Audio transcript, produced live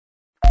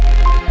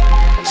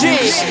Say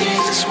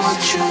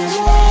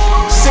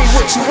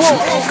what you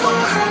want.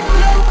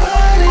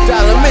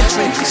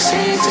 Dollarmentary.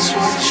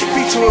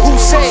 Featuring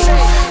Whosane.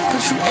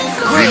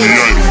 Vinny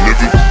Idol,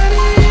 nigga.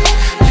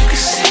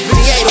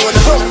 Vinny Idol on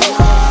the hook.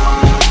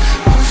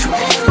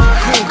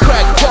 Green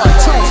Crack Part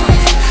 2.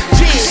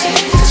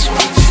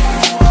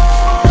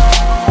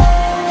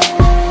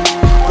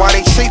 Why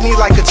they treat me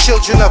like a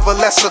children of a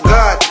lesser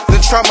God?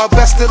 Then try my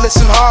best to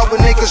listen hard when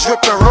niggas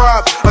rip and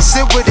rob. I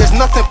sit where there's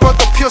nothing but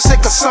the pure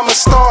sick of summer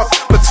starve.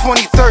 But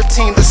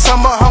 2013, the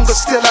summer hunger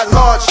still at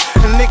large.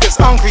 And niggas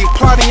hungry,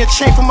 plotting your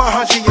chain from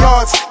 100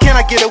 yards. Can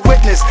I get a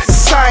witness?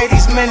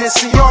 Society's menace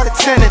and yard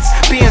attendants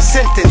being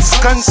sentenced.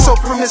 Guns so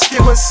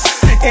promiscuous,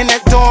 in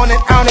at dawn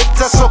and out at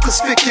dusk so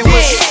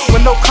conspicuous.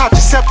 With no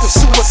contraceptive,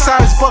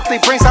 suicide is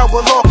Buckley brings out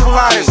with law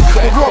colliders.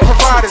 With raw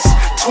providers,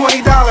 $20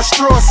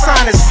 straw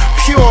signers.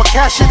 Pure,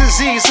 cash your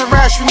disease, a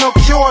rash with no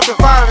cure, the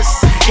virus.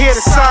 Hear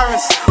the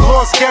sirens,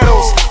 lost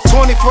ghettos,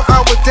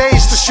 24-hour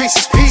days, the streets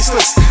is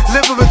peaceless.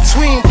 Living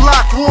between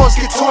block wars,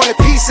 get torn to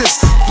pieces.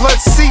 Blood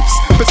seeps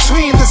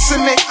between the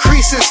cement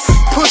creases.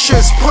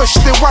 Pushers push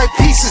their white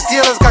pieces,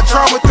 dealers got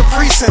drawn with the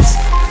precincts.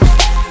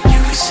 You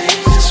can say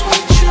just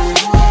what you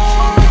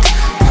want,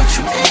 but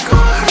you ain't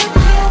gonna hurt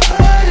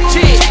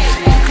nobody.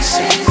 You can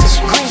say just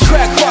what Green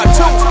Crack Part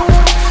 2.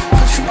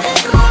 but you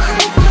ain't gonna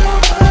hurt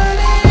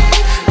nobody.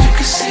 You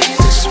can say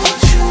just what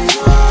you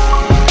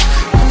want,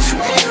 but you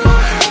ain't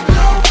gonna hurt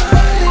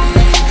nobody.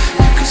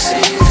 You can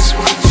say just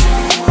what you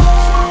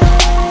want.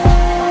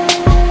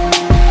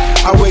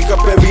 I wake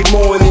up every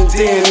morning,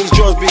 damn, these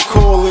drugs be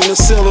calling. The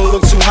ceiling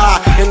look too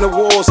high, and the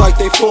walls like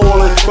they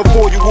falling.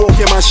 Before you walk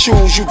in my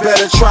shoes, you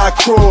better try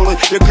crawling.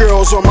 Your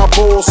girl's on my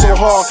balls so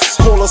hard,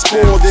 call us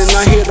bored. And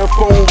I hear the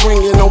phone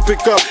ringing, don't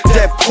pick up,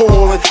 that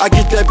calling. I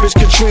get that bitch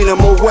Katrina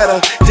more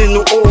wetter than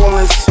New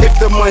Orleans. If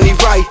the money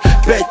right,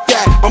 bet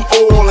that I'm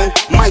all in.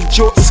 Mike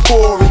Jordan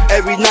scoring,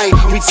 every night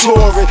we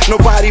touring.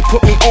 Nobody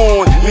put me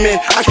on,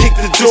 man, I kick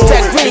the door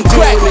in.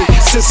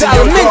 Since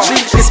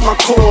elementary, it's my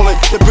calling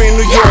to bring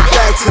New York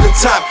back to the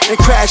top and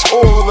crash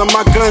all of them.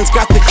 My guns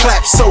got the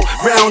clap, so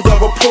round of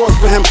applause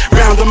for him.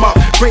 Round him up,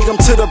 bring him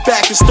to the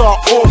back and start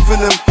offering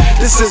him.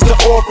 This is the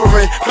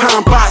offering,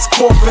 pound box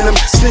coughing him.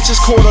 Snitches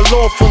call the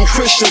law from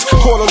Christians,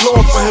 call the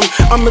law for him.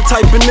 I'm the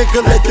type of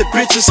nigga let the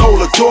bitches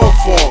hold a door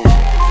for him.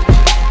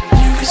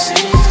 You can say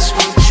just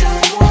what you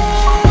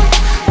want,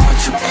 but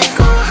you ain't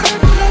gonna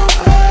hurt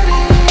nobody.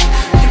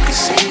 You can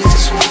say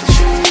just what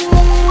you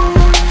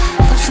want,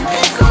 but you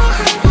ain't gonna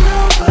hurt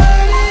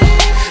nobody.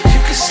 You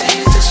can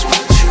say just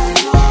what you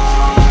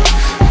want,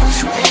 but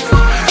you ain't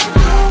gonna hurt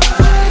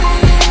nobody.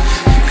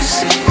 You can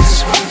say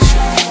just what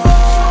you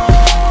want.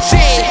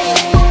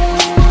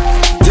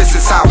 This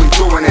is how we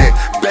doing it,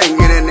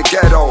 banging in the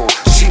ghetto.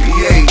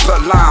 CBA,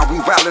 bloodline, we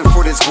wildin'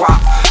 for this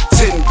guap.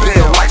 10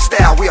 bill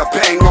lifestyle, we a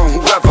bang on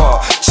whoever.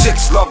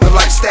 Chicks love the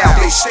lifestyle,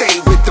 they stay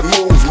with the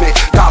movement.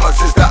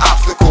 Dollars is the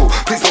obstacle,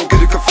 please don't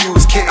get it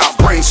confused. Can't I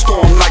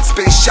brainstorm like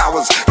space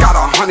showers? Got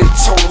 100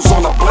 toes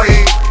on a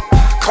blade,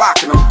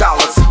 clocking them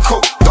dollars.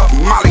 Cooked up,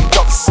 mollied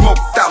up,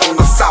 smoked out on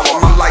the sour.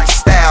 My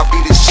lifestyle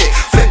be the shit,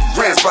 flip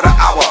grams for the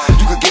hour.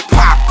 You could get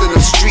popped in the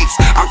streets,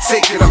 I'm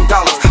taking them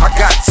dollars. I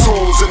got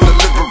tools in the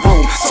living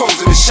room, toes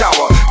in the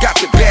shower. Got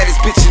the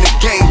baddest bitch in the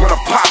game when I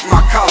pop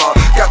my collar.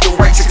 Got the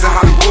right chicks in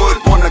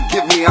Hollywood, wanna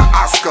give me an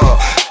Oscar.